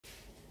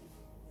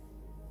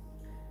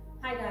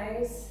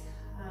guys,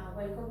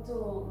 welcome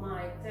to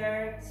my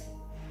third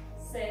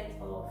set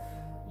of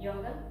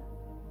yoga.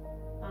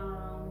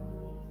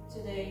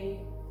 Today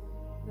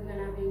we're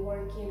gonna be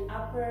working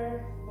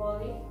upper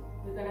body.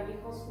 We're gonna be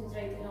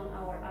concentrating on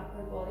our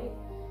upper body,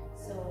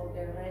 so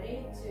get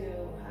ready to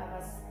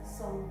have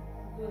some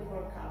good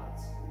workout.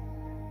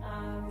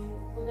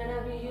 We're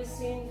gonna be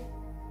using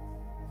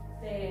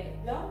the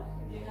block.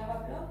 If you have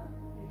a block,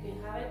 you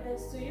can have it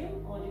next to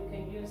you, or you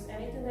can use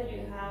anything that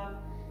you have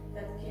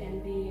that can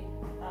be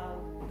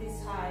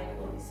this high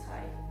or this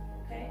high,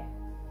 okay?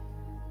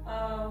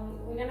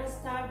 We're gonna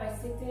start by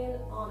sitting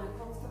on a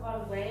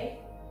comfortable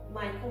way.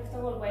 My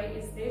comfortable way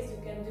is this.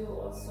 You can do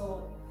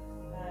also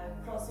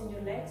crossing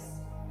your legs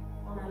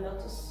on a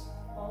lotus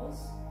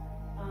pose.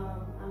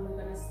 And we're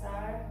gonna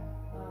start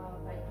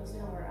by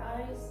closing our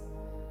eyes.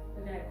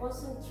 We're gonna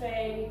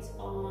concentrate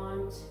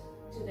on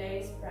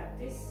today's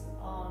practice,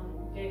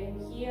 on getting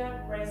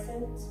here,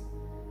 present,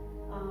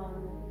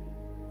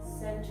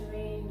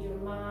 centering your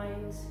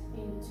mind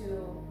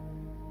into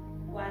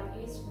what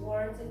is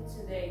worth it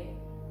today.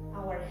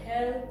 Our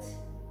health,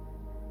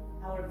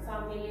 our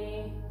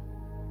family,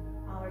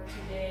 our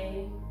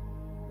today.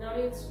 Not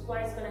it's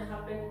what is going to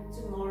happen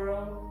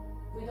tomorrow.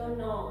 We don't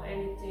know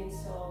anything,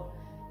 so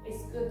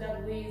it's good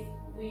that we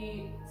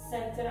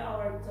center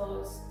our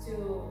thoughts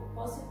to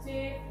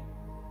positive,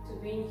 to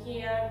being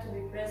here, to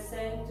be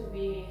present, to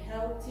be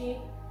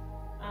healthy,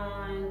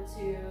 and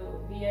to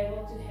be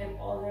able to help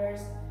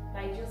others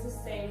by just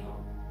staying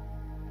home.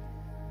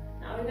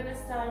 Now we're gonna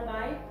start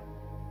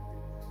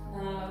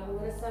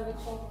with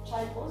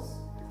child pose.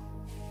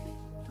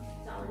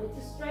 So I need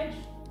to stretch.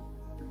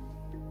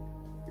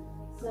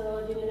 So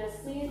you're gonna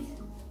sit.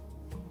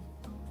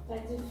 Try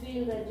to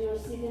feel that you're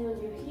sitting on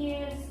your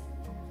heels,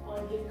 or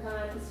you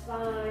can't, it's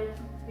fine.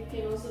 You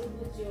can also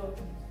put your,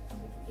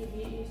 if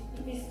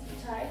it's too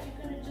tight, you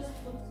can just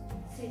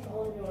sit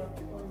on your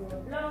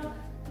block,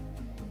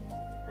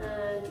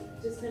 and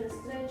just gonna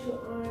stretch your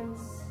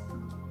arms.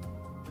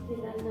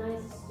 Feel that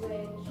nice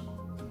stretch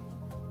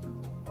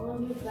on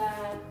your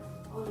back,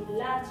 on your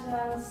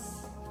laterals,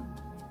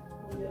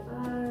 on your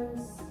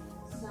arms,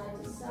 side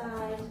to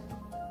side.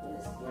 With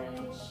a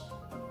stretch.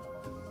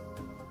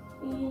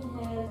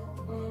 Inhale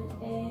and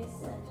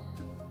exhale.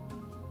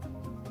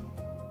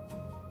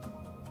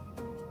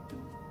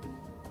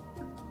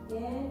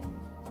 Again.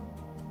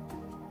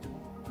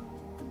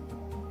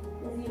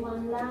 Let's do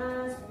one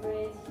last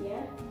breath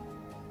here.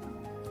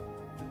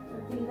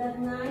 And feel that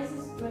nice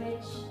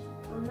stretch.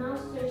 I'm now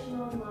stretching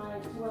towards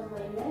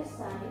my left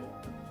side.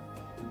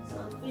 So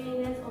I'm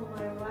feeling it on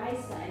my right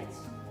side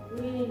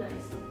really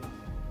nicely.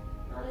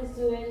 Now let's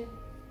do it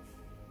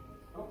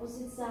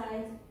opposite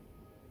side.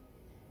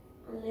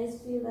 And let's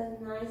feel that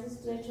nice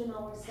stretch on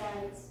our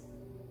sides.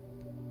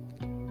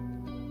 And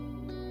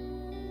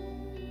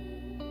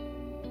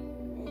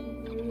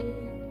breathe.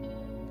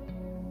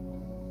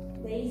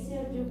 The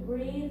easier you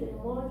breathe, the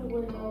more you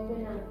will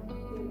open up.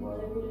 Your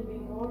body will be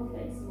more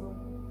flexible.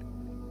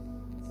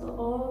 So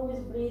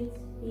always breathe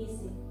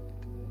easy.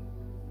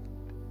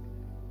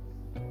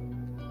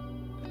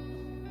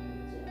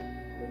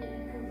 We're going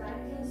to come back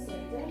to the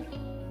center.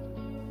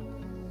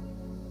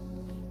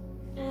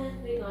 And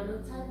we're going to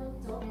tap on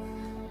top.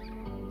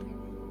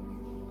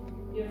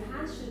 Your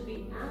hands should be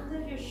under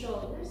your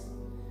shoulders,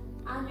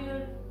 and your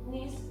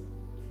knees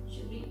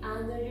should be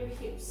under your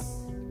hips.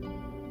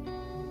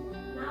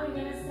 Now we're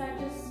going to start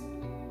just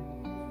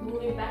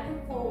moving back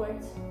and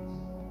forward.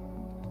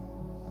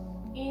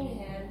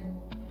 Inhale.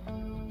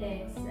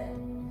 Exhale.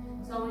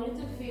 So I want you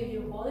to feel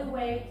your body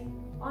weight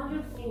on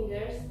your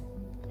fingers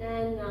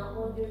and now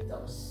on your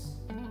toes.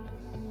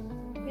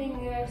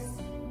 Fingers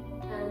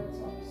and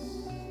toes.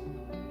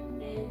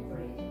 And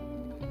breathe.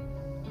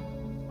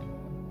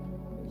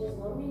 Just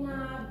warming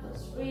up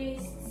those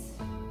wrists.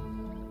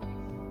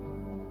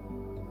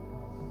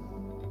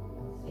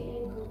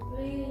 Feeling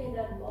completely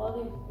that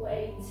body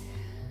weight.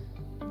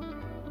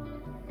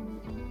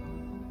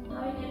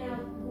 Now we're gonna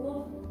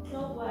move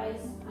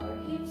clockwise our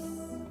hips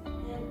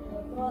and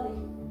our body.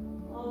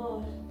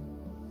 Oh,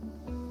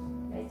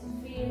 try to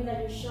feel that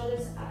your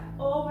shoulders are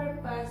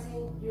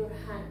overpassing your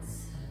hands.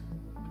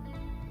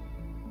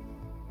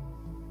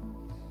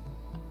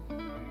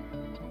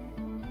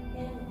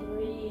 And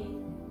breathe.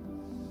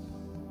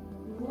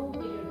 Move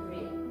with your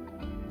breath.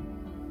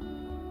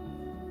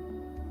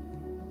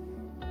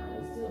 Now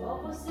let's do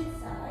opposite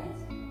side.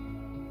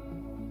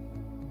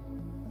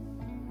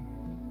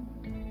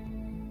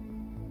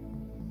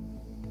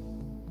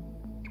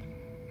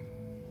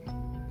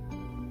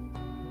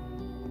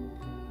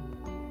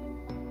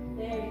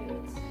 Very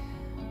good.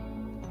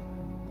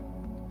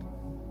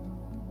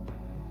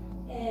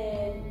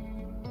 And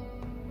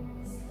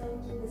let's come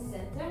to the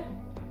center.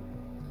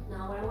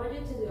 Now what I want you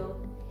to do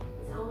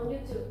is I want you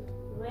to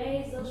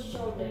raise those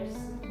shoulders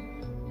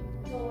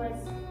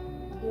towards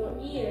your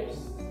ears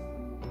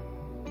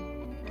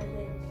and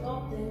then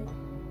drop them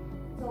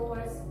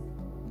towards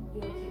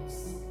your hips.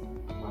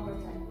 One more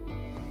time.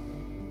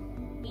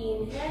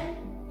 Inhale,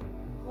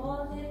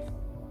 hold it,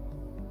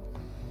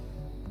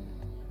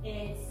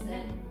 exhale.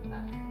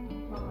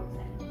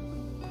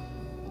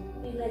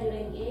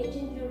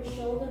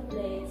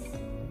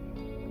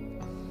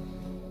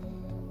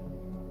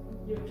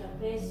 your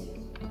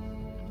trapezius.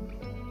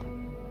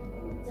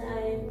 One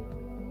time.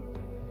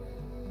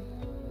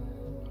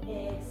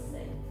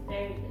 Exhale.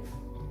 Very good.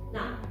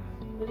 Now,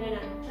 we're gonna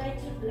try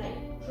to like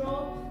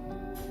drop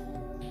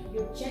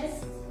your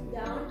chest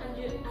down, and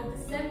you, at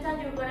the same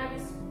time you're gonna be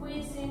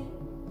squeezing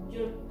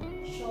your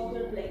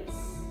shoulder blades.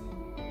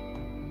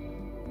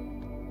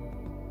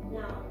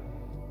 Now,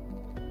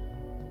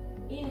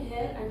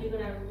 inhale, and you're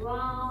gonna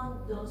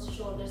round those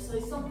shoulders. So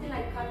it's something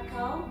like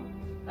cat-cow,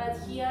 but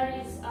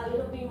here is a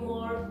little bit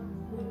more,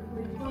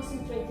 we're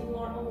concentrating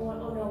more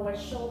on our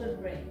shoulder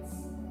blades.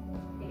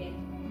 Okay.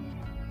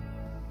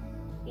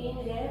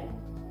 Inhale.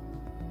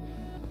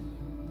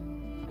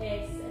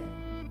 Exhale.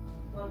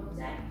 One more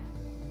time.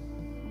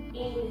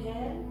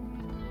 Inhale.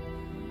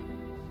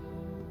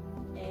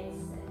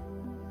 Exhale.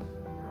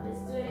 Now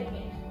let's do it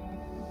again.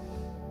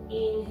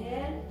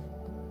 Inhale.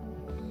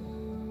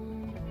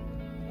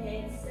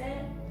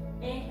 Exhale.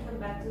 And come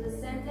back to the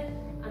center.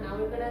 And now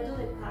we're gonna do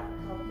the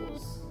cat-cow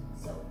pose.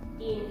 So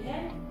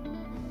inhale.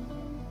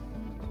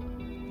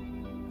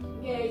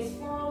 Gaze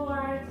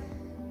forward.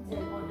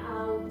 Then on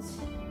out.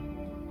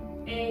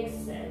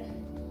 Exhale.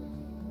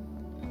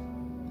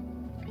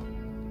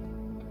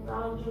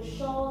 Round your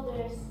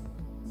shoulders,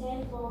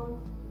 tailbone,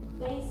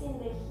 facing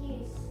the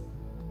hips.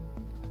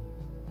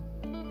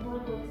 One more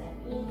time.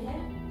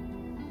 Inhale.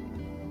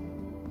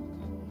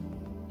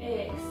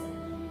 Exhale.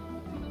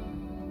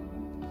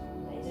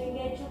 Try to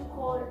engage your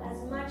core as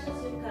much as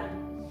you can.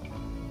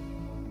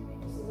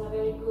 This is a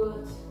very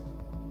good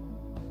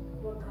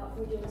workout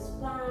for your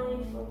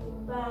spine, for your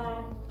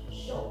back, your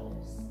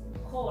shoulders,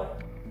 core.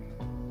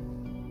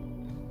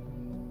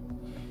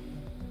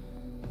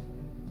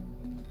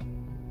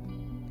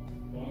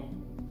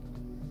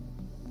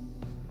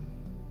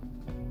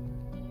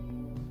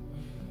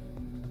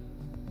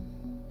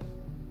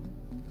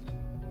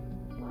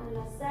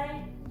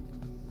 Side.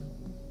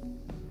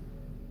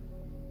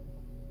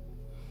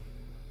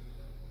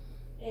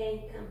 And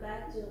come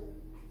back to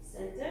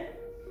center.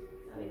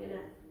 Now we're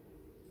gonna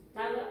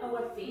tap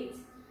our feet.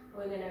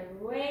 We're gonna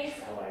raise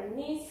our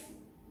knees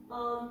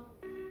on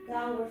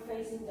downward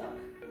facing dog.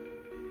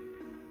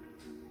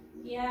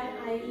 Yeah,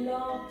 I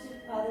love to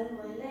paddle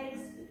my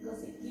legs because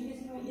it's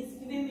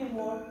giving me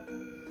more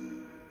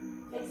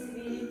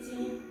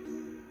flexibility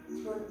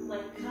for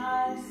my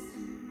calves,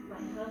 my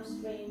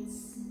hamstrings.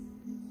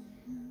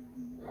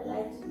 I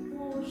like to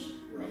push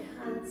my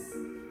hands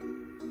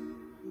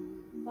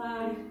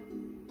far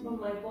from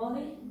my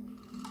body,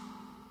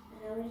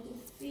 and I want you to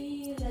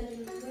feel that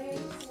you're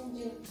raising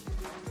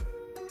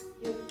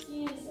your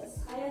heels as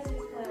high as you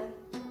can,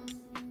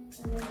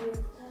 and then you're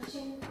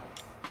touching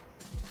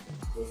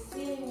the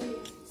ceiling with your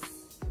hips.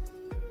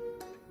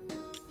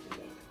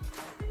 Okay.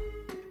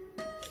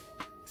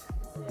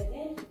 Let's do it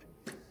again.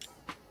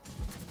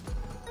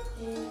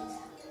 And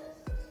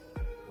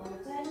one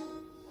more time.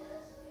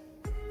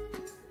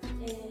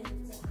 And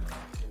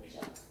good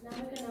job. Now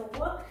we're going to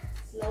walk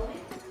slowly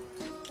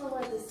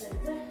toward the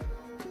center.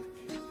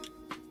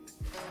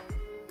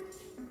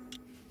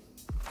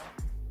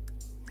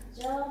 Good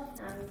job.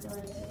 Now we're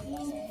going to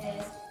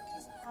inhale,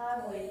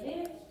 halfway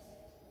lift,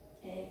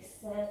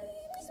 exhale,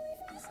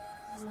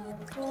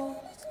 and fold.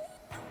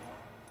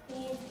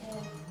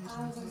 Inhale,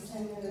 arms on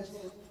center,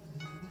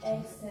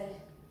 exhale,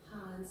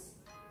 hands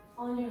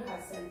on your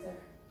heart center.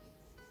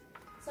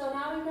 So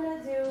now we're going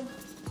to do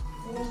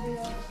a little bit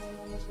of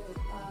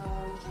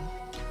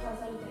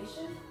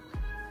consolidation.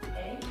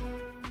 Okay.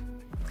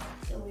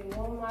 So we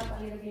warm up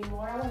a little bit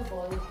more our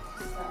body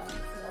to start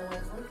with our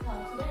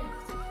workout today.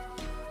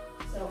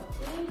 So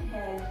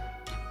inhale,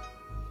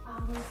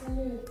 arms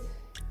salute,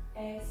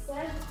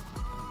 exhale,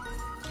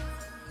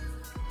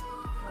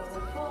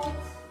 forward fold.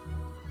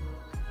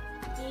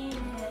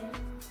 Inhale,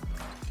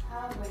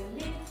 halfway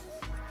lift,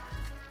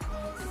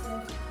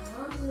 exhale,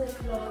 onto the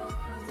floor,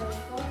 and go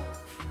forward.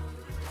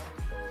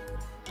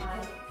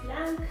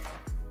 Plank,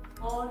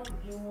 or if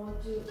you want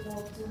to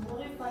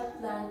modify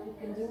plank, you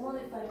can do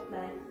modified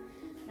plank.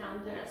 Now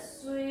I'm gonna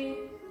switch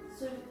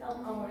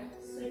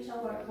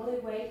our body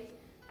weight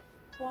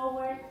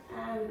forward,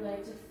 and we're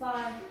going to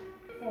 5,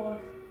 4,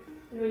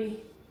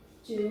 3,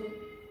 2,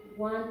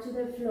 1 to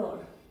the floor.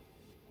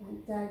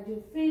 And tap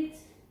your feet.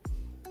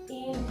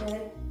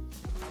 Inhale,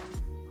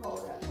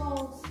 cobra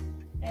pose.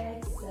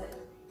 Exhale,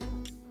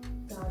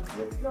 down to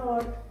the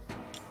floor,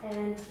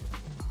 and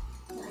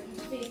tap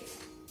your feet.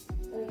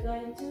 We're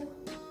going to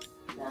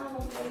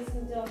downward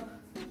facing dog.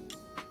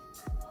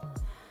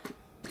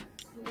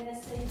 We're going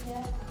to stay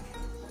here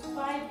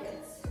 5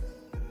 breaths.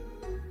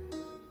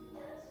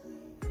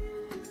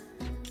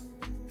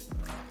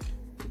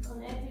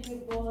 Connect with your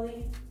body.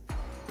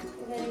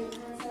 Then your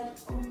hands are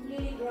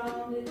completely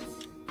grounded.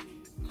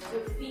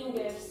 Your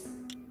fingers.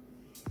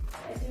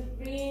 As you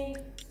bring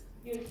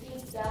your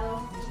heels down,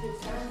 your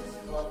hands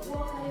walk a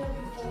little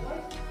bit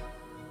forward.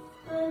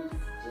 And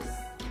just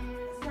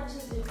as much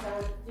as you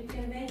can. You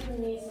can bend your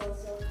knees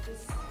also.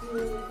 It's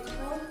really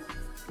difficult.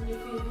 When you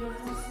feel your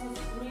muscles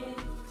really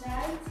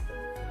tight,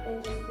 then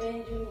just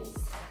bend your knees.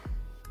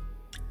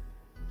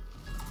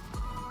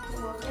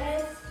 2 more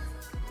breaths.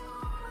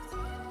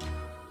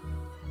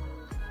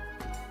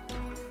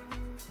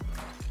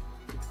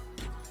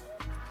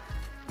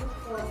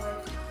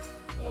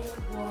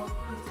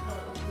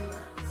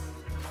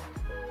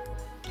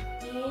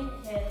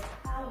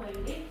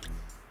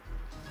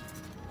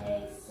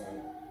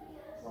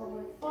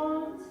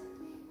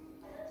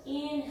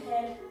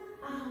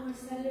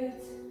 and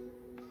salute.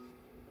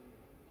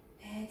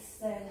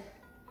 Exhale,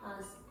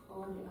 hands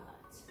on your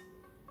heart.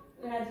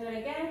 We're gonna do it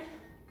again.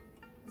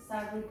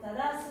 Start with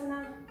Tadasana,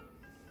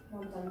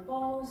 mountain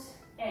pose,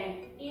 and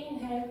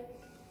inhale,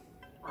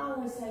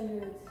 and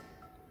salute.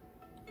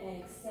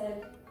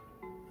 Exhale,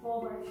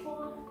 forward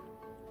fold.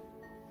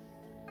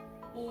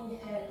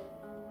 Inhale,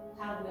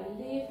 halfway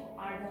lift,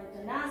 Ardha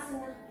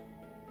Uttanasana.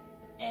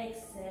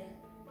 Exhale,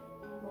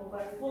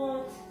 forward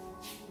fold.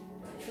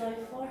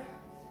 Going for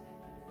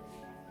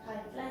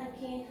high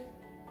planking.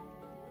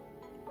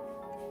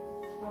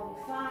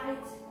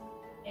 Modified.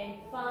 And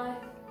 5,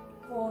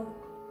 4,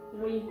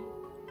 3,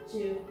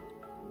 2,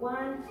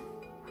 1.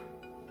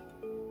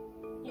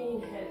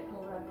 Inhale,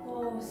 cobra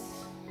pose.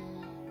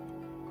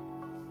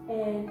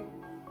 And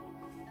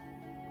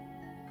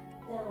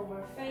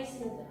downward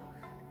facing dog.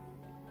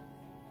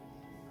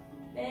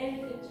 Very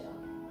good job.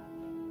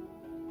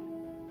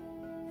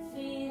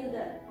 Feel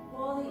the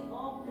body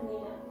opening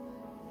up.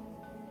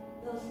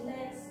 Those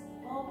legs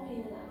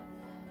opening up.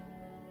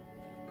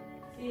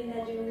 Feel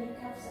that your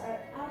kneecaps are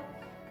up.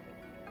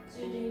 So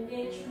you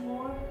engage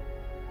more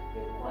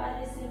your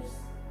quadriceps.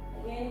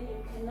 Again, you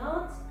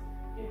cannot.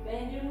 You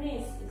bend your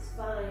knees. It's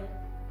fine.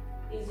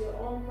 It's your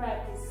own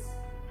practice.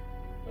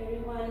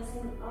 Everyone is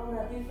on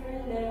a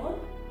different level,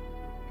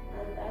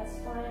 and that's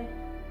fine.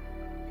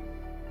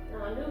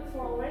 Now look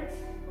forward.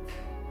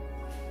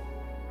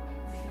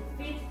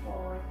 Feet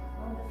forward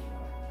on the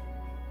floor.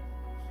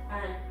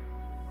 And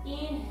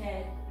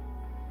inhale,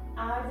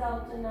 Ardha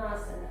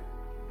Uttanasana.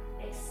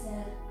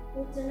 Exhale,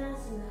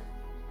 Uttanasana.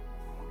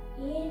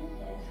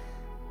 Inhale,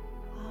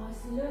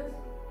 absolute.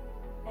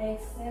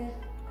 Exhale,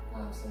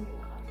 arms on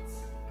your heart.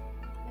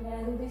 We're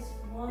gonna do this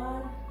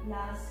one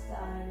last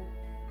time.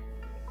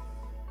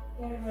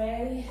 Get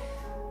ready.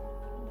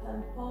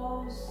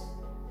 Compose.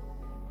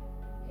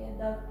 Get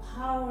that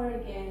power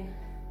again.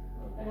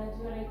 We're gonna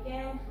do it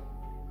again.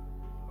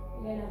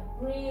 We're gonna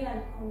breathe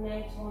and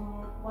connect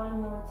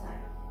one more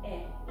time.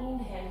 And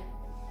inhale,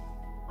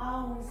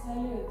 and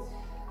salute.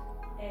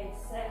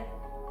 Exhale,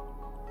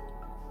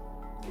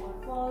 more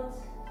fold.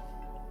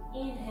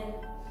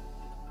 Inhale,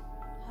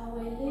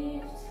 halfway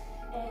lift.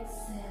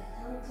 Exhale,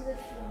 down to the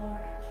floor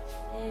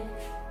and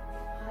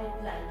high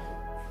planking.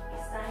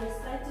 This time is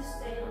try to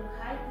stay on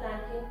high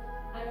planking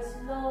and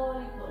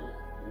slowly pull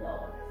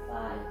lower.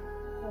 5,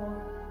 4,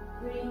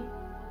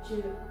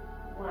 3, 2,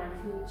 1.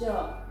 Good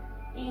job.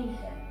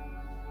 Inhale,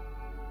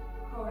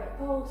 cobra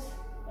pose.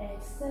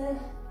 Exhale,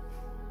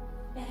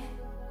 and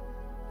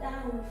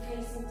downward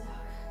facing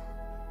dog.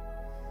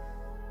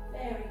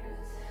 Very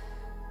good.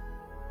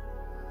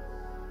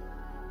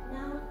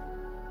 Now,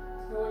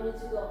 I want you to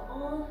go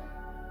on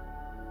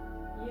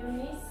your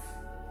knees.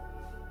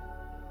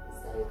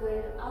 So we're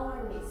going to our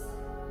knees.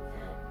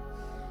 And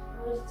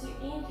I want you to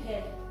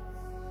inhale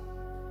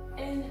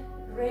and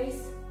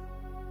raise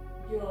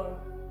your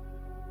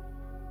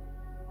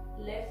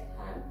left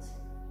hand.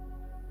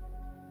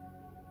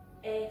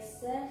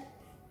 Exhale.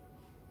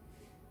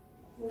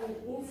 Move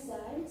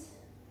inside.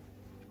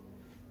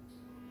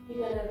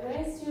 You're going to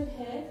raise your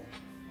head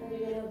and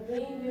you're going to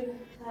bring your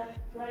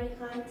right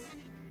hand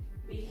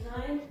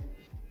behind,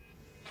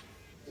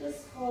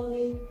 just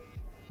holding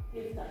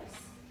your thighs.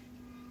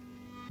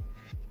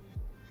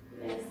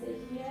 You're going to stay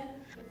here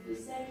for a few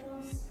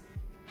seconds.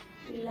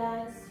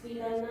 Relax,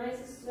 feel a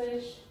nice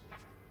stretch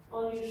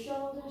on your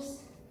shoulders.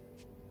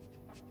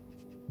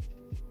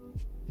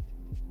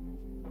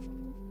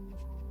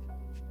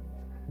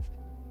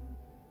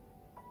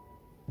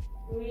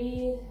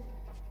 Breathe.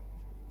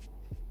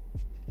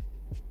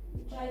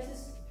 Try to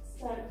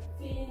start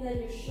feeling that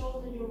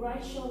your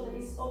right shoulder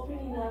is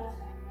opening up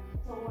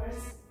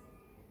towards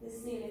the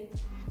ceiling.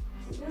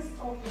 So just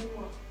open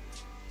more.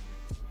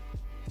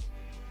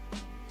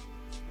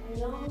 I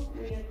know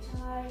we are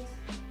tired.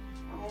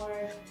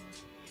 Our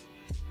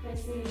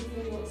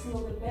flexibility is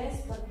not the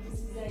best, but this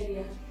is the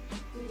idea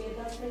to get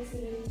that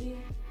flexibility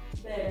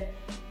better.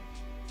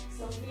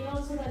 So feel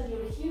also that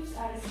your hips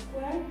are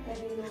square, that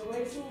you're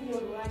raising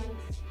your right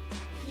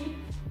hip,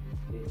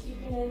 you're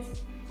keeping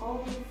it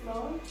on the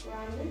floor,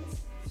 rounded,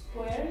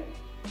 square,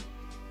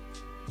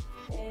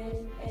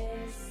 and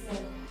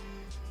exhale.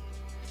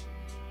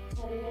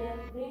 And you're gonna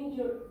bring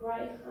your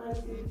right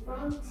hand in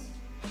front,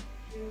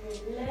 your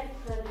left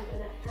hand you're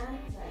gonna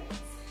anti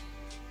it.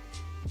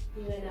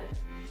 You're gonna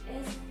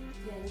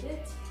extend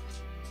it,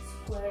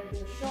 square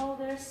your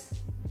shoulders,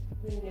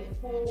 bring it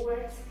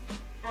forward.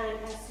 And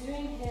as you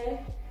inhale,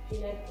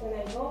 you're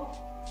gonna go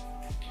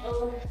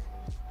on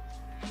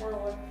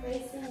downward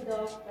facing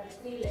dog, but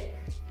 3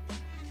 legs.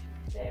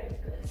 Very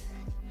good.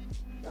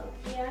 From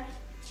here,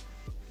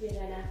 you're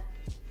gonna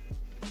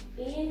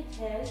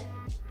inhale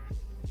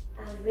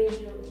and bring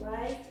your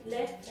left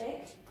leg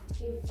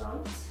in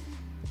front.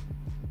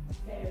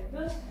 Very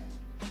good.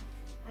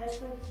 And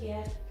from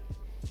here,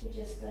 we're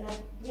just gonna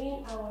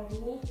bring our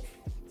knee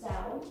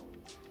down.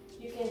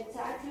 You can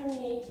tap your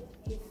knee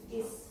if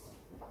it's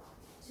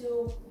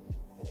too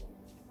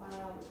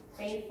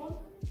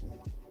painful.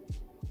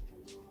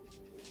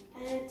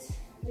 And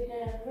we're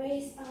gonna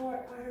raise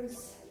our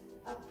arms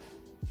up.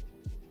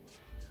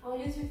 I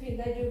want you to feel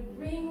that you're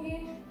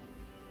bringing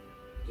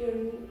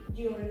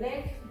your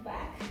leg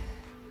back.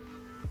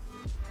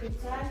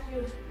 Contract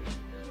your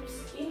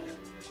skin.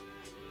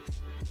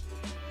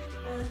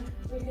 And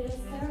we're gonna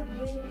start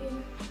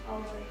bringing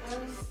our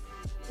arms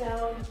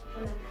down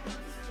on a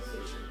cactus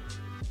position.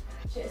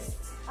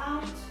 Chest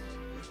out.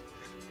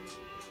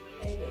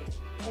 Again.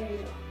 There you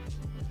go.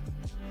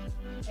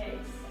 Exhale.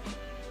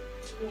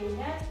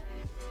 Inhale.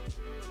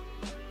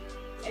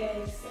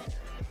 Exhale.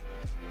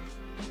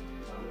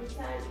 One more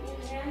time.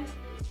 Inhale.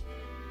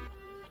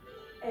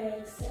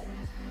 Exhale.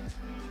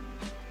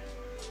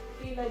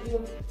 Feel like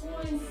you're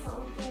pulling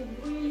something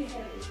really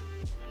heavy.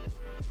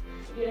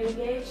 You're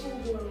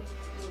engaging your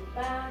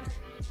back,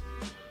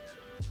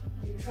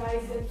 your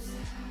triceps.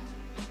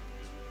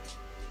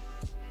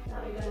 Now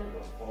you're gonna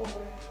go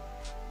forward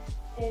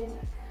and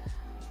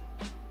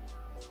back.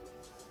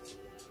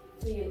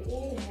 Feel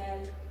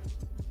inhale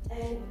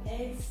and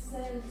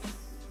exhale.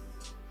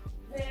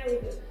 Very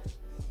good.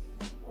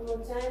 One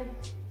more time.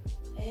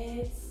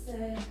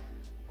 Exhale.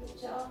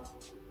 Good job.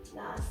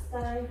 Last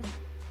time.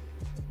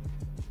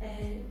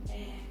 And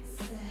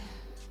exhale.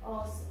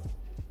 Awesome.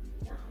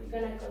 Now we're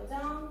gonna go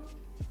down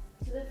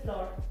to the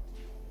floor.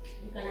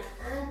 You're gonna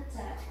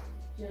untap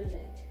your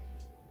leg.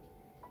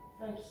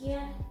 From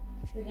here,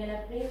 we're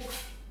gonna bring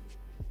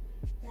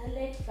that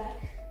leg back.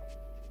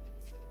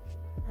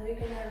 And we're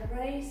gonna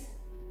raise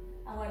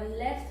our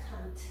left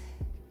hand.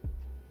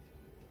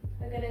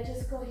 We're gonna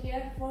just go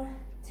here for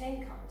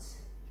 10 counts.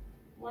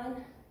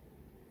 1,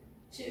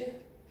 2,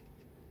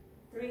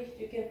 3.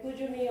 You can put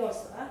your knee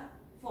also, huh?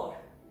 4.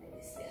 Like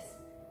this, yes.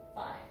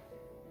 5,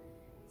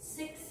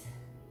 6,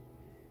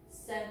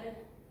 7,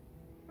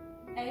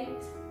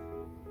 8,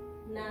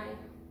 9,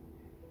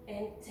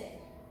 and 10.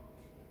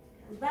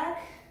 Come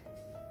back,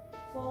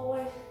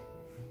 forward,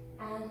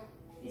 and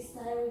this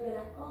time we're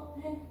gonna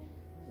open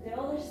to the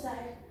other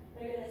side.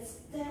 We're gonna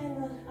extend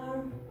that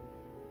arm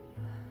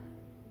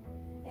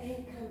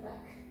and come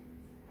back.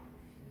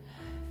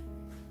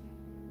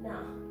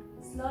 Now,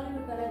 slowly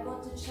we're gonna go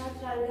to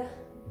chaturanga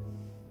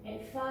in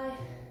 5,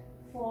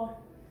 4,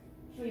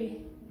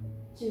 3,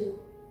 2,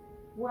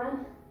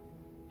 1,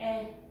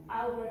 and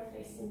outward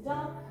facing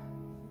dog.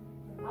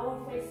 From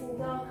outward facing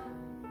dog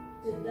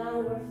to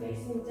downward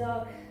facing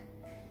dog.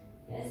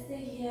 Let's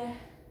stay here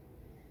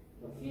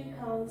for a few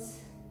counts.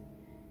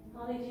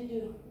 How did you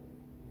do?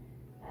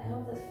 I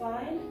hope that's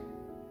fine.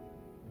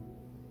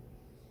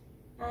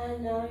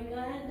 And now we're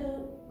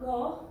gonna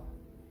go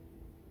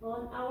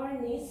on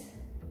our knees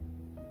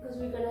because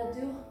we're gonna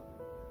do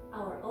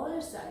our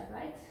other side,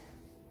 right?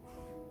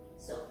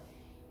 So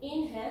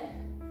inhale,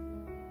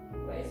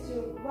 raise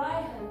your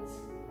right hand.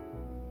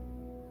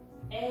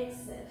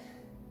 Exhale,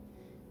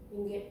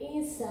 bring it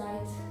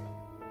inside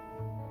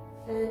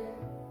and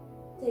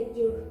take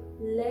your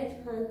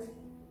left hand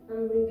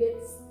and bring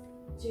it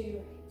to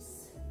your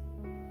hips.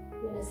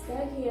 You're gonna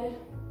start here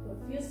for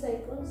a few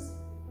seconds,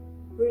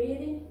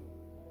 breathing.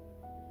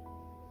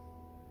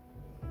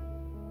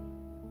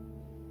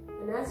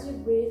 And as you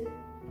breathe,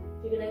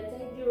 you're gonna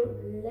take your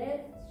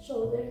left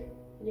shoulder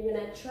and you're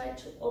gonna try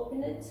to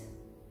open it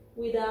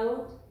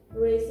without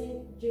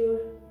raising your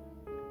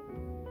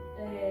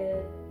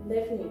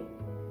left knee.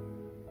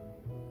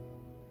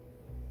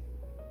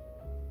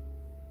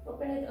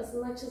 Open it as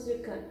much as you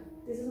can.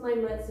 This is my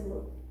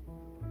maximum.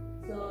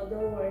 So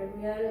don't worry,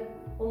 we are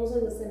almost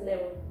on the same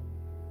level.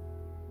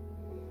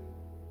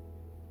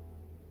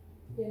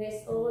 It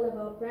is all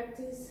about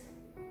practice.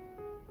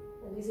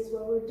 And this is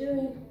what we're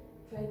doing.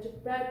 Trying to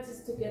practice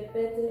to get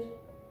better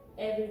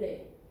every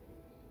day.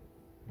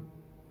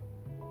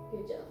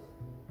 Good job.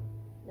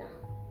 Now,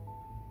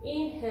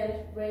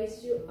 inhale,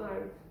 raise your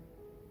arm.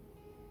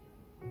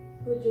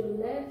 Put your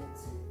left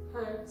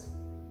hand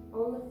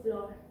on the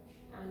floor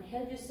and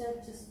help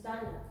yourself to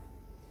stand up.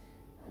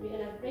 And you're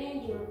gonna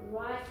bring your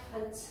right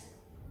hand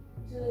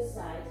to the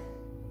side.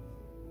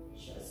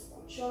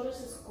 Shoulders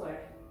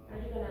square.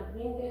 And you're gonna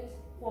bring it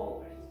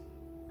forward.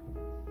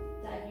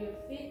 Tap your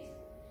feet.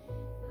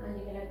 And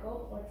you're gonna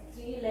go for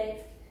 3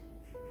 legs.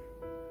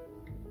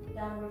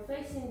 Downward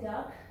facing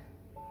dog.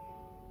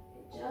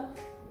 Good job.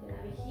 You're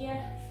gonna be here.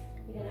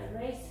 You're gonna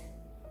raise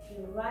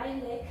your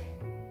right leg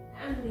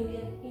and bring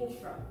it in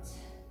front.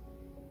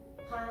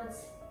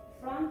 Hands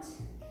front.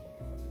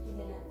 You're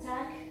gonna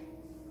attack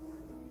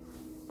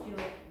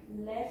your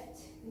left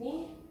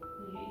knee.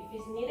 If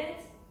it's needed,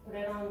 put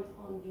it on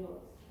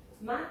your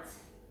mat.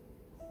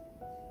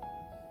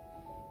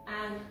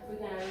 And we're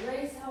gonna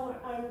raise our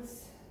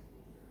arms.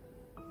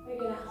 We're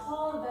gonna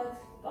hold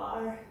that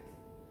bar.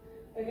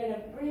 We're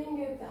gonna bring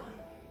it down.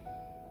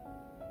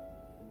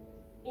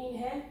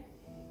 Inhale.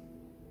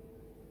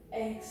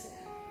 Exhale.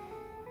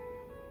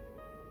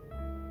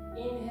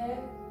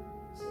 Inhale.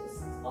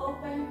 Just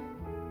open.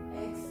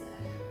 Exhale.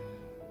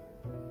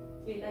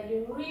 Feel like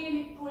you're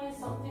really pulling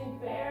something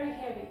very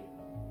heavy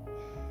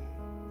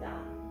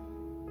down.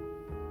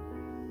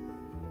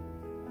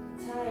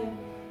 Time.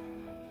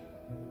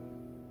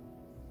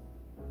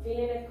 I'm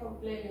feeling it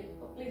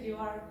complete your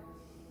arm.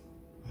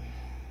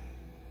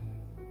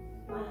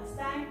 One last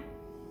time.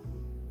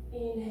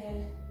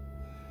 Inhale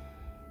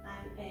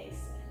and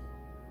exhale.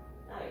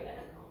 Now you're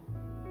gonna go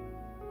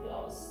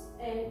close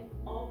and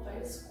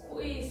open,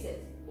 squeeze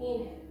it.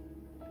 Inhale,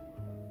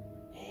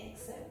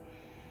 exhale.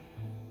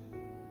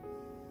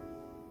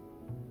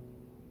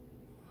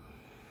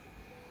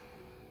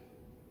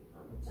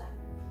 One more time.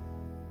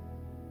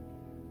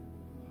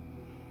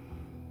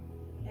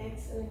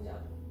 Excellent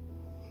job.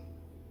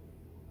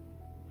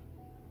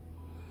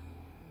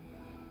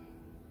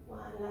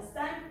 One last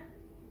time.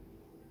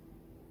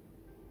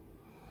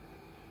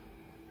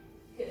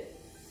 Good.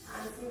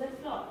 Hands on the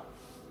floor.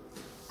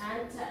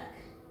 And tuck.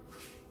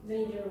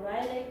 Bring your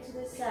right leg to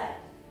the side.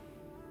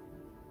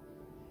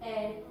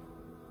 And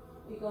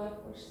we're going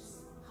for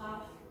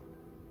half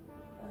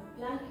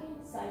planking,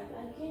 side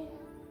planking.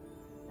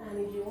 And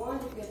if you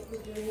want, you can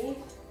put your knee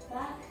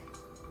back.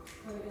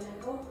 And we're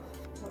gonna go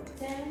for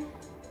 10,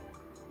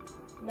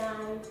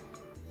 9,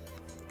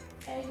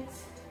 8,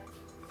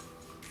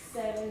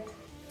 7,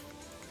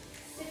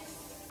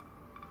 6,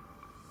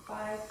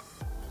 5,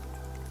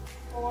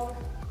 4,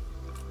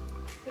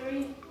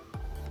 3,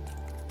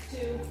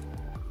 2,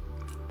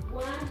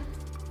 1.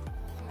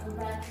 Come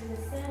back to the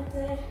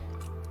center.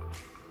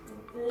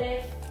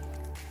 Left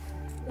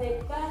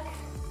leg back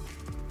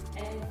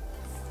and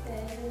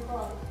standing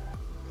body.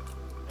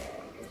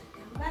 Very good.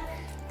 Come back.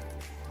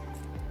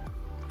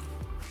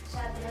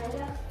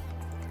 Chaturanga.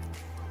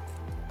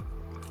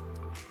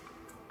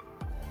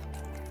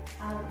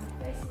 Downward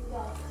facing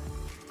dog.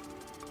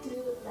 2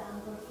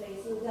 downward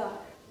facing dog.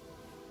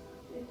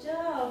 Good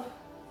job.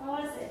 How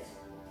was it?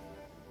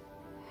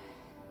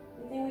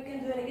 You think we can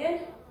do it again?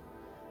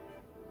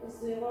 Let's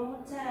do it one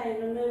more time.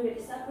 Remember,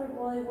 it's upper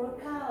body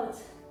workout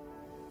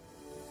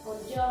or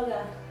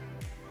yoga.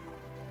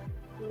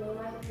 You know,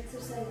 my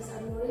exercises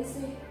are more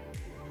easy,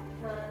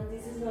 and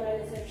this is not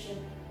an exception.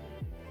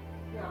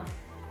 Now,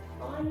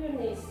 on your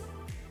knees.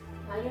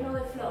 Now you know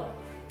the flow.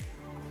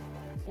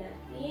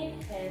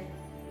 Inhale,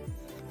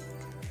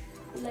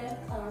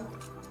 left arm,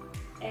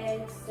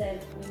 exhale,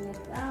 bring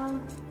it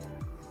down.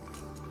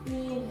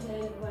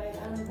 Inhale, right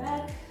arm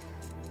back,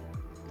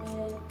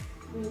 and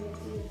bring it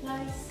to your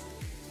thighs.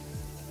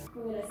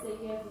 We're going to stay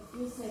here for a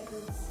few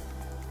seconds.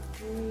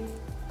 Breathe.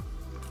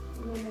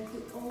 Remember to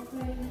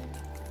open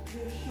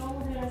your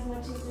shoulder as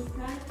much as you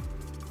can,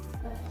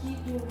 but keep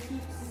your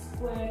hips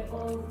squared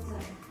all the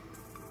time.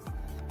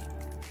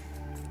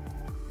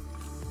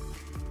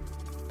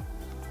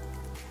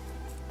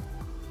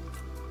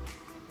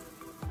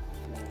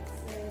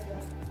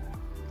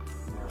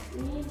 Now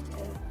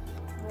inhale,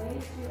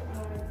 raise your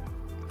arm,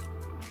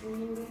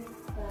 bring it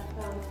back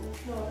down to the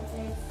floor,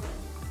 exhale.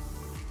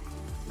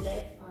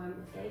 Left arm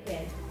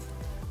again.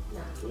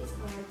 Now this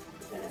arm,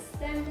 we're going to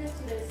stand it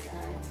to the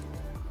side,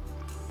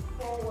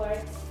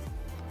 forward,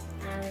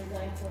 and we're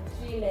going for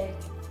 3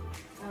 legs,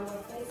 and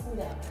we're facing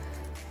up.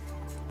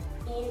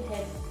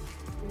 Inhale,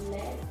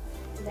 left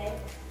leg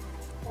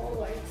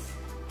forward,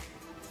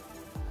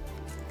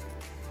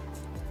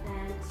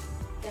 and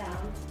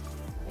down,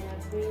 and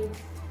breathe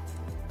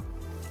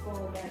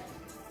forward.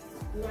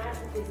 Mat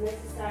if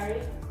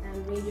necessary, and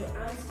bring your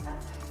arms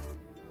up.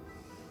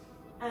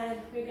 And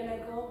we're gonna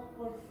go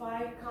for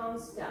 5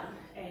 counts down.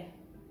 And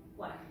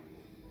 1.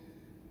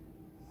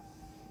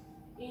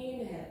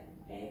 Inhale,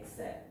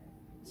 exhale,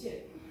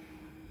 2.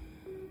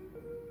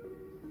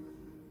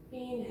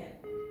 Inhale,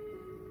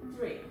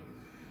 3.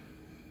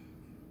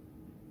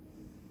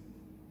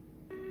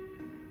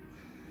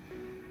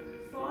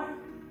 4.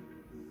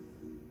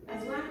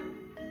 That's 1.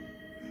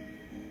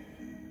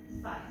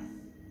 5.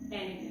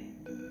 And again.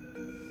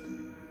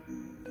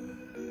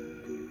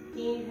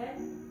 Inhale,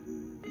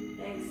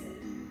 exhale.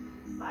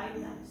 5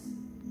 times.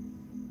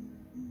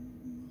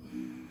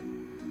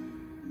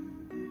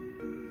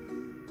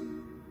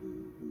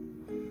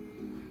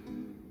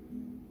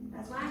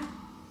 That's 1.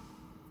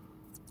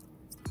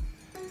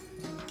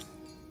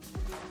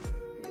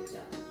 Good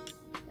job.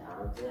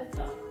 Down to the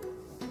floor.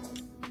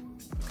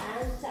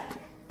 And tuck.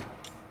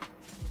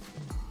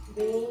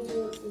 Bring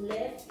your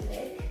left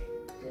leg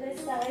to the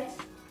side.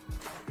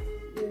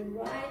 Your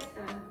right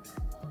arm.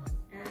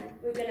 And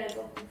we're gonna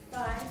go for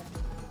 5,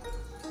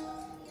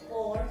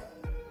 4,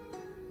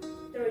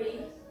 3,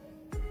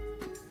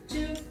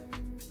 2,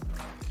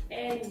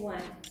 and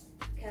 1.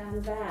 Come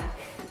back.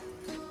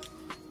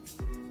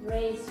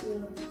 Raise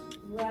your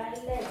right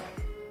leg.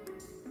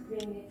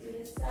 Bring it to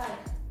the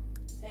side.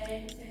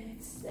 And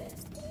extend.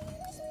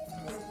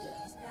 Good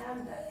job.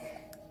 Come back.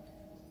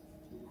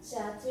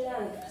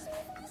 Chaturanga.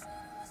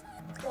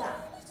 Down.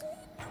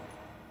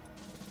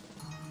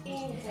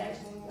 Inhale.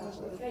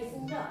 Downward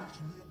facing dog.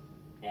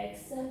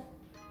 Exhale.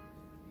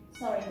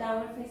 Sorry,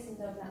 downward facing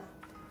dog now.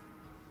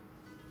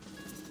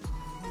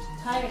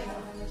 Tired now.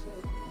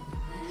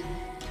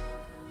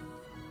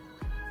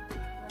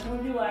 I know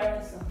you are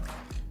also.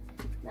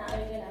 Now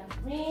you're gonna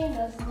bring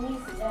those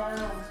knees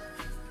down.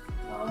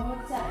 One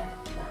more time.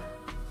 Now,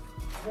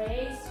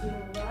 raise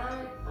your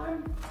right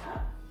arm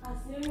up as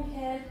you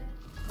inhale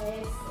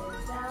Exhale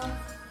down.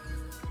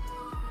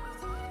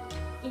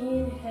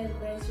 Inhale,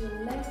 raise your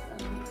left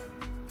arm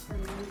and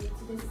move it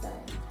to the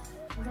side.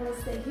 I'm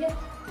gonna stay here.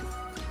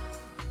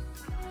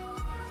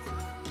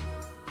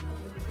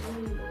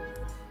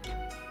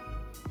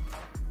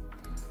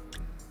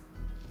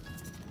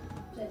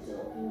 Try to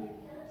open your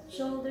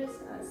shoulders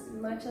as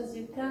much as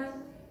you can.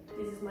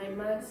 This is my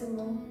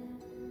maximum.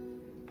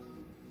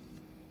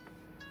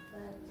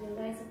 But you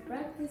guys have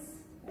practice,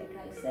 like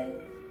I said.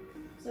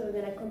 So we're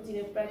gonna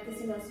continue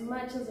practicing as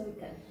much as we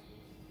can.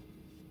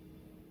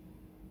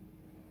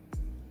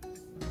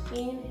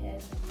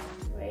 Inhale,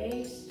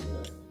 raise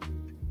your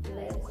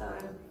left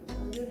arm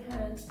on your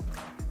hand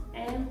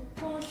and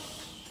push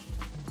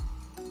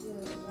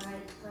your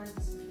right hand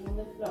on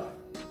the floor.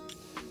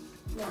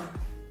 Now,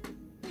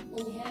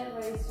 inhale,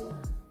 raise your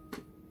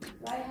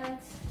right hand,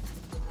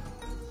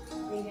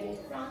 bring it in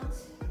front.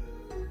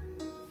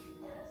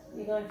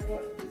 We're going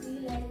for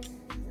D-leg,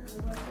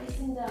 downward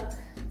facing dog.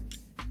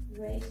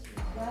 Raise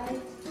your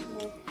right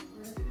leg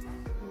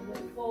and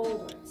move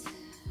forward.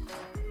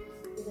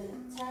 We're going to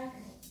attack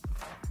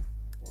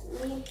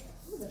the knee,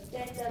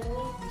 protect the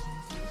knee,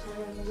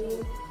 and bring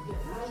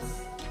your arms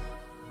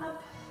up.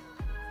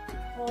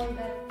 Hold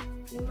that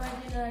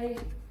imaginary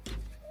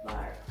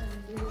bar and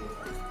bring it up.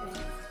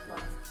 1,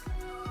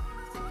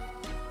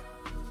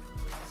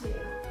 2,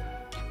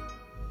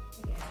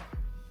 again,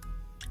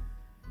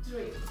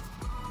 3,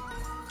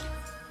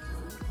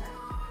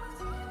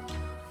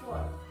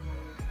 4,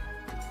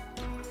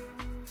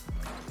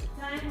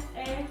 time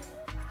and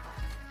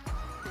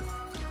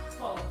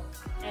hold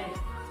and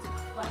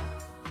 1,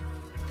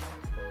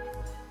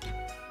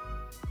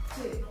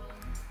 2,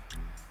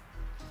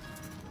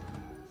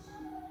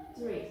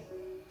 3,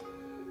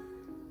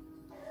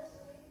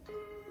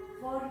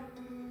 4,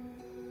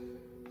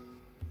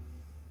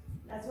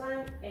 last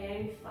one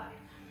and 5.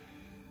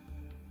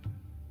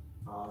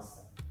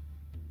 Awesome.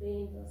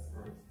 Bring those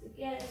arms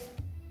together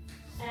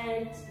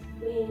and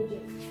bring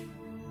your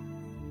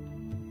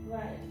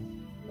right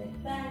leg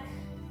back.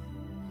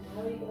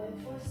 Now we're going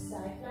for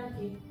side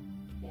planking.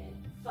 And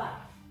 5,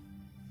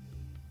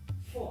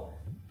 4,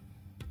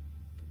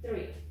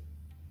 3,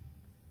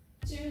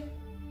 2,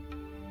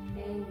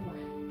 and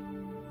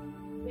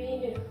 1. Bring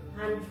your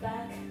hands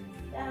back,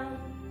 down,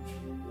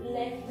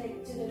 left leg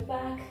to the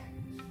back.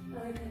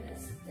 Now we're gonna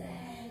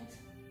stand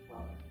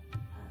forward,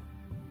 up,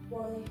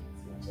 body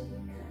as much as we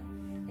can,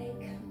 and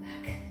come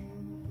back.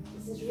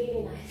 This is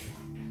really nice.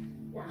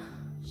 Now,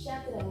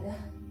 chaturanga.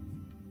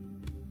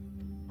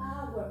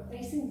 Upward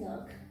facing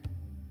dog.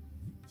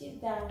 To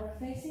downward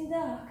facing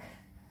dog.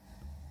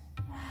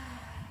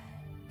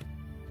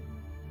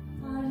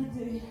 How are you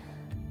doing?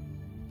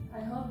 I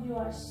hope you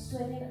are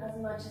sweating as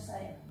much as I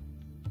am.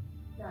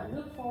 Now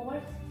look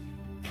forward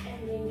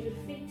and bring your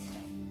feet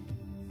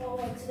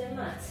forward to the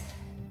mat.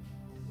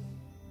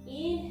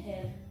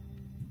 Inhale,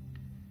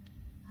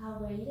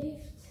 halfway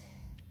lift,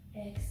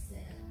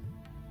 exhale,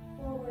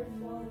 forward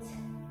fold,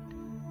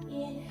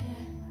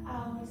 inhale,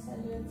 our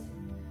salute,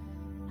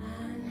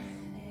 and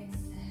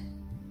exhale.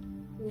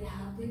 We're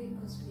happy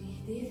because we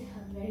did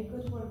a very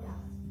good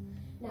workout.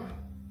 Now,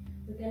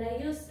 we're gonna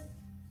use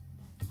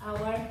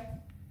our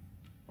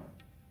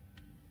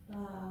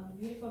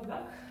beautiful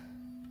block.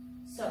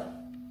 So,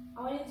 I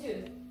want you to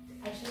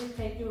actually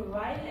take your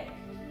right leg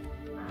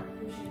and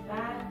push it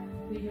back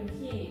with your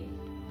heel.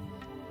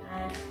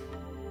 And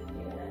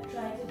you're gonna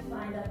try to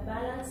find that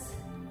balance.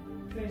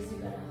 First,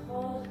 you're gonna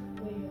hold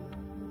with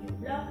your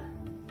block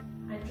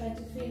and try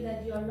to feel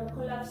that you are not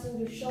collapsing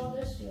your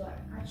shoulders. You are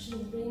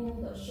actually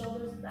bringing those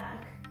shoulders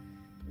back.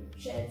 Your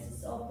chest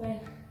is open.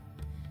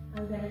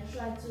 I'm gonna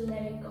try to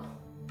let it go.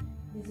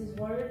 This is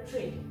warrior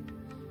 3.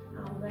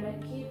 I'm gonna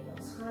keep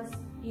those hands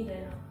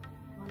either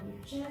on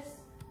your chest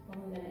or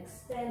we're gonna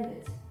extend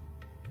it.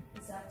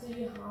 It's up to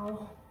you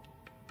how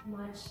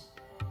much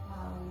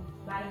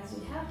balance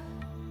you have.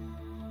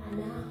 And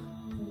now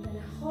we're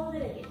gonna hold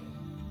it again.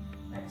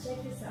 But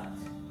check this out.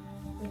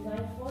 We're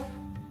going for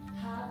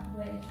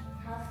halfway,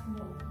 half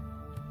moon.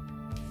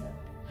 So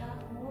half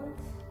moon,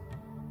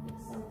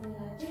 it's something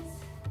like this.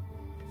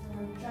 So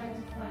I'm trying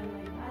to find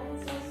my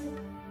balance also.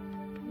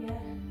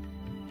 Yeah.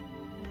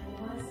 And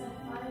once I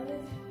find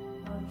it,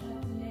 I'll try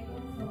to let go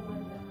from my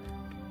block.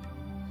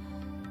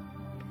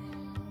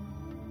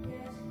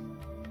 Good.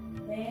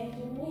 Bend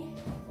your knee.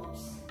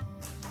 Oops.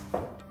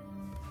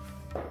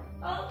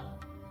 Oh,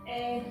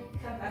 and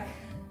come back.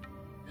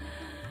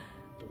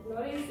 It's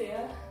not easy,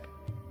 huh?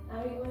 Now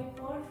we're going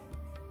for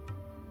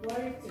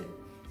warrior 2.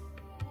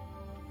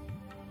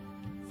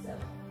 So,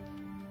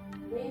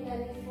 bring the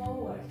knee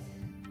forward.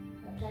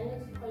 I'm trying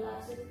to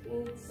collapse it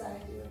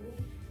inside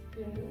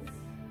your knees.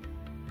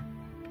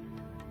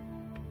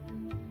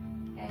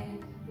 And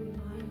we're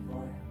going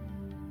for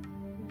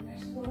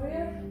reverse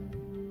warrior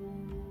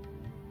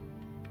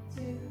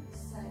 2,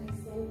 side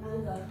extend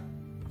angle.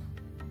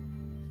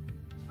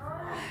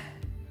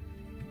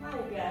 My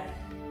God.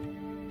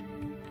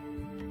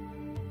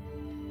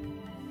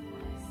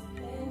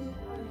 Extend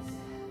arms.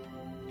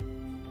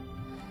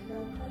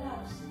 Don't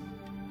collapse.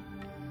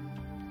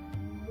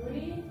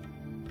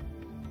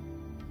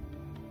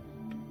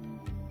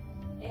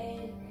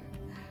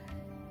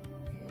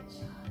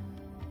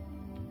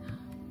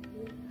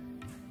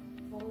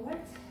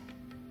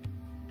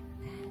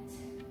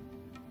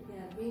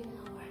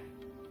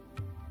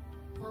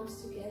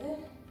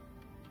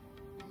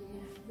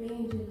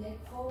 Bring your leg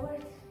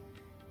forward.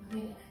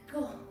 We're gonna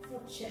go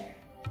for chair.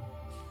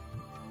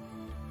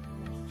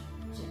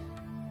 Chair.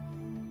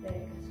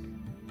 Very good.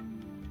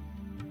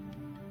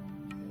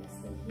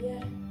 Stay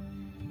here.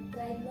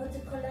 Try not to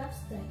collapse.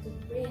 Try to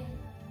bring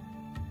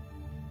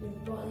your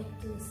body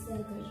to the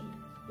center,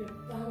 your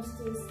palms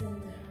to the center of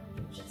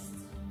your chest.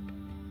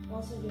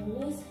 Also, your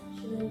knees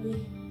shouldn't be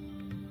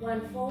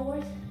one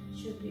forward,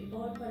 should be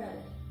all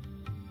parallel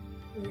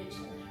with each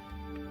other.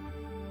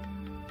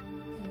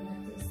 Come back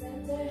to the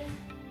center.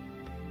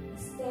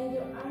 Extend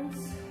your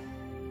arms.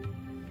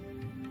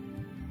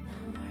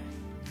 Downward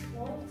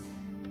fold.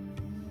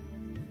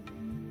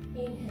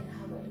 Inhale,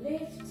 have a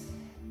lift.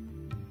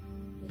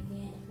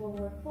 Again,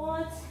 forward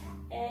fold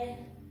and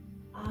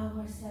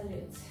our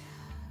salute.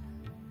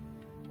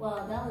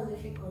 Wow, that was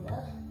difficult,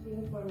 huh?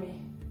 Even for me.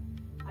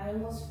 I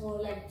almost fall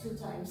like 2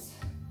 times.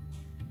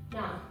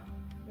 Now,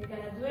 we're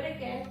gonna do it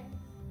again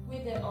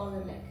with the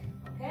other leg,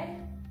 okay?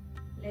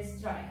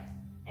 Let's try it.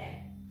 And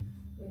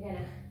we're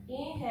gonna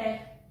inhale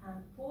and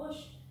push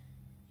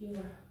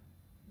your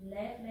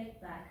left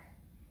leg back.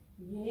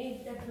 If you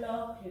need the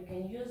block, you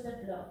can use the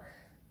block.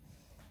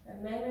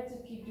 Remember to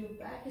keep your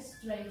back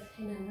straight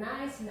in a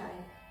nice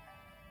line.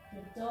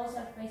 Your toes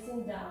are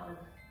facing down.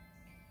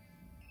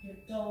 Your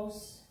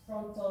toes,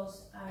 front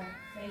toes are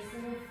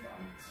facing in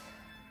front.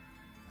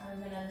 I'm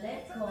gonna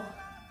let go.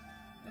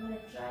 I'm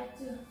gonna try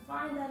to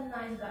find that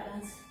nice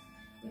balance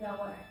with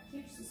our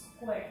hips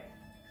square.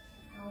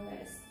 I'm gonna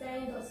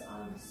extend those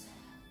arms.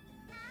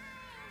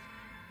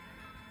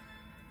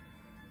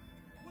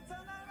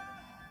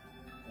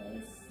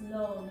 Very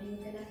slowly,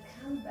 you're gonna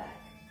come back.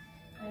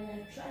 I'm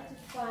gonna try to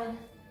find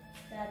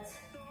that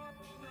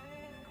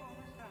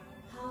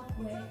half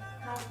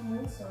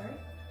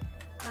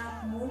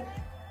moon.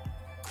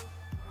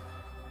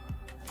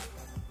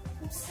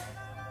 Oops.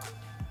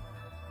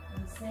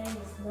 I'm saying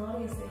it's not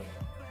easy.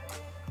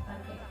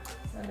 Okay,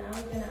 so now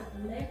we're gonna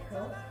let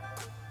go.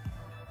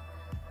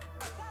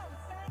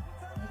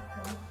 Let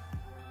go.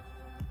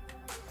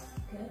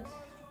 Good.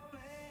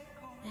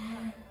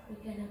 And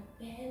we're gonna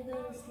bend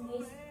those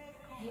knees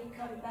and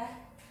come back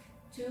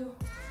to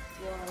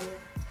warrior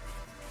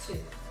 2.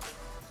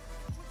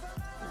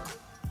 Now,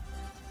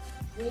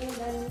 bring the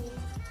knee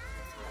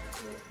up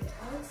to the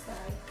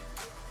outside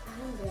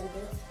and bend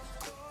it.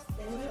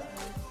 Bend your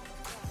arms.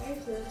 Very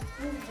good.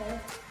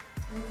 Inhale.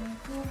 And then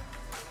go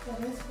for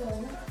this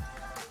one.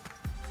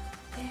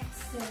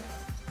 Exhale.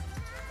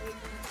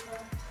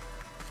 Exhale.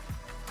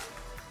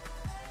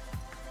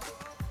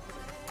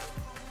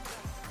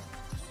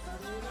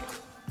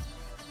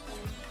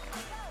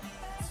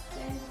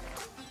 Extend.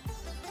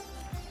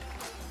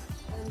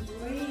 And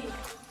breathe.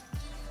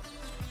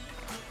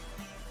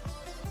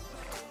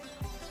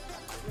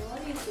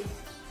 Not easy.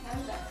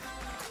 Come back.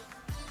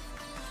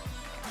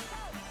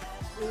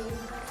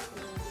 Breathe back to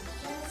the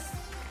chest.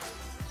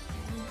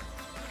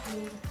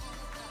 And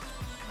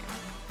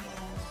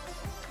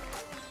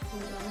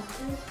hold on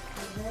to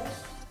reverse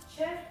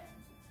chair.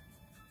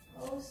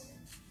 Pose.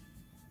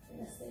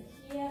 Gonna stay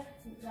here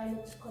and try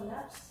not to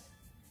collapse.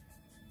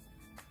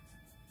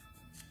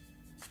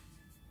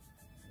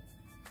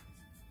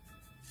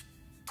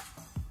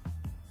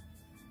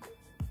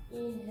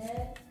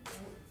 Inhale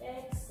and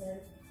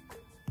exhale.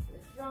 The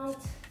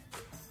front.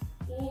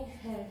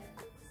 Inhale.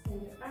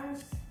 Extend your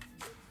arms.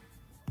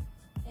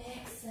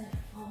 Exhale.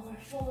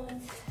 Forward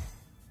fold.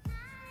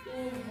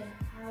 Inhale.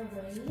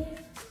 Halfway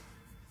lift.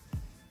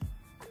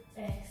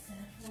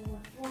 Exhale.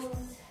 Forward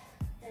fold.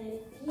 And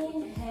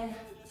inhale.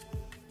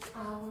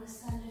 Our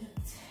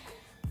salute.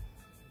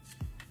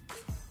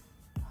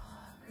 Oh,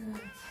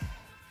 good.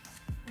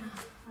 Now,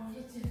 I want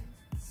you to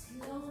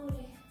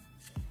slowly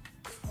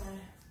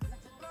start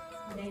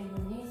bending your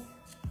knees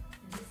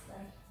and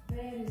start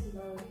very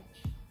slowly.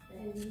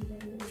 Bending.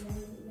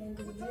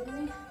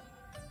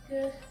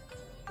 Good.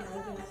 Now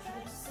we're going to try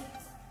to sit.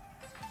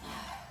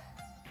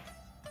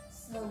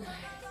 So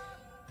nice.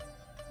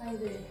 How you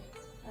doing?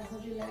 I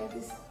hope you like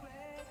this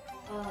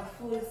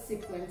full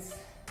sequence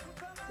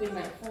with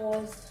my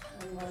falls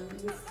and my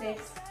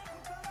mistakes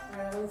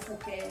are always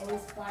okay,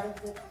 always part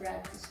of the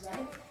practice,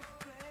 right?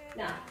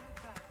 Now,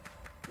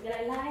 you're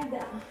gonna lie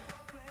down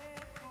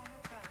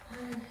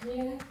and you're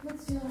gonna put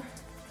your,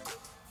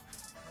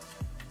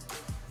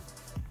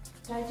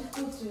 try to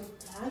put your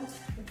plant,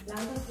 the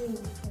plant of your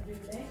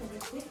leg, of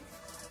your feet,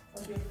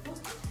 of your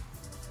foot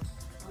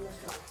on the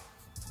floor.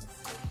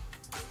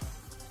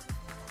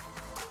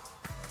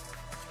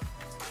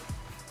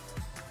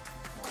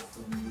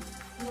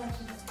 Watch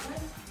the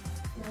front,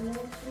 now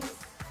let's twist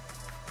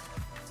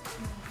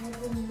my head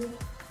and look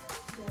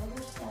the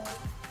other side.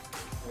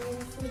 And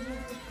so you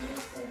have to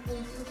twist and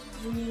then just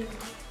breathe.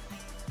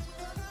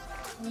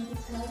 And to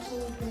catch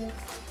your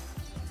breath.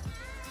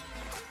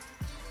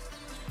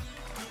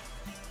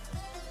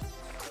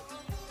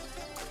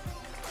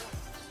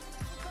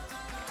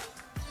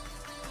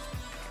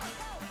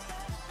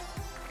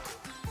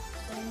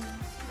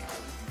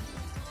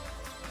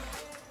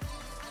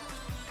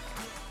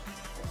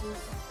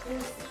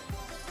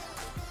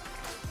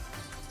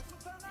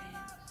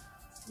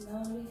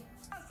 slowly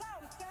try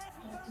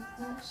to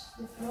touch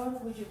the floor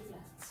with your flat.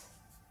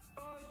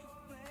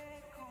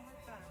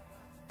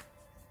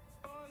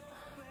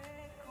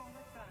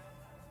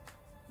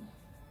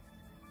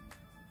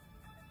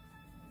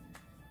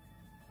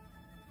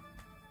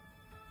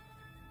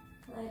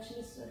 I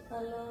actually sweat a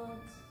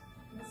lot.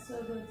 It's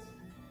so good.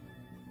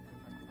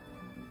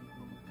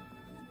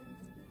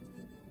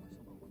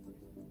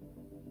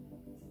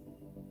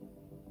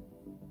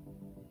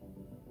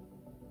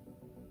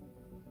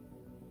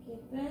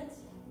 Keep it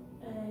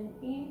and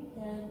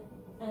inhale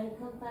and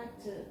come back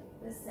to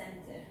the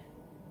center.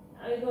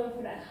 Now we're going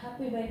for that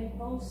happy baby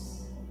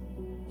pose,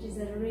 which is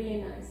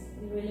really nice.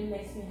 It really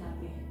makes me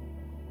happy.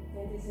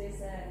 And this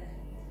is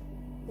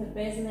the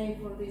best name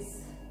for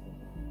this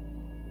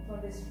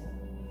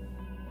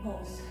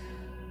pose.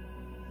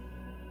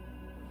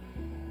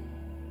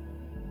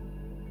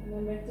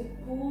 Remember to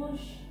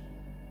push.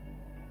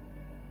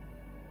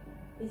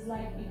 It's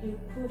like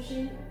you're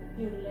pushing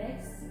your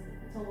legs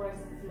towards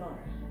the floor.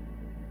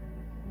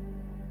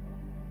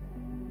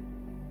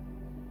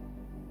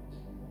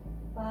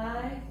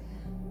 5,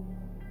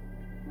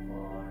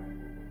 4,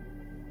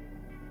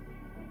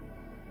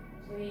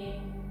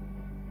 3,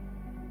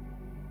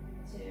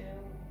 2,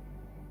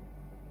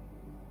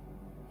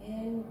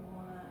 and 1.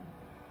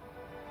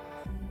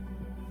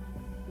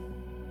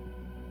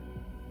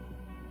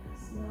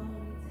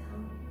 Slowly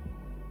down.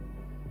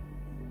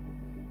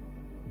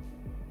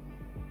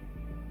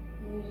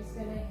 And you're just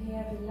gonna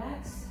here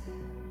relax.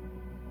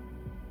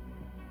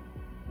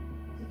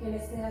 You can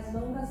stay as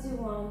long as you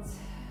want.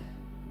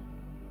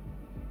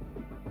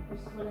 I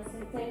just want to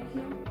say thank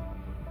you.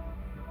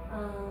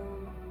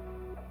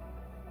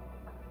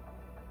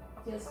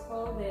 Just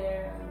hold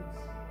there and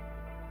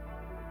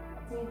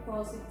think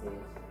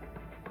positive.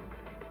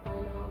 I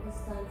know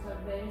these times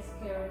are very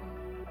scary,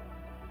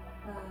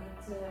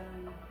 but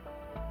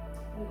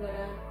we're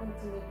gonna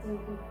continue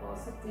thinking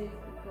positive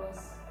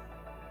because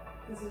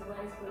this is what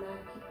is gonna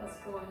keep us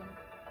going.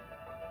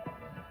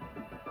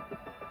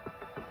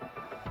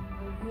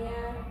 I'm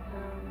here.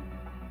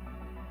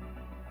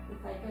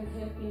 If I can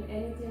help in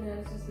anything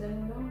else, just let me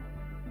know.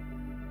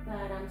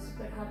 But I'm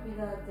super happy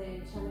that the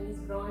channel is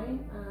growing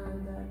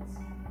and that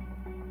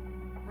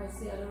I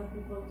see a lot of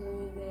people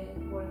doing the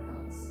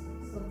workouts.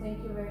 So thank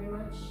you very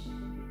much.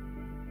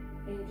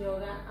 In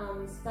yoga,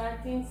 I'm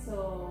starting,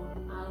 so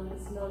I will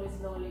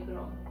slowly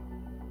grow.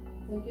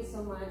 Thank you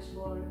so much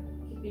for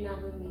keeping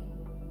up with me,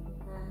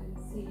 and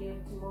see you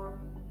tomorrow.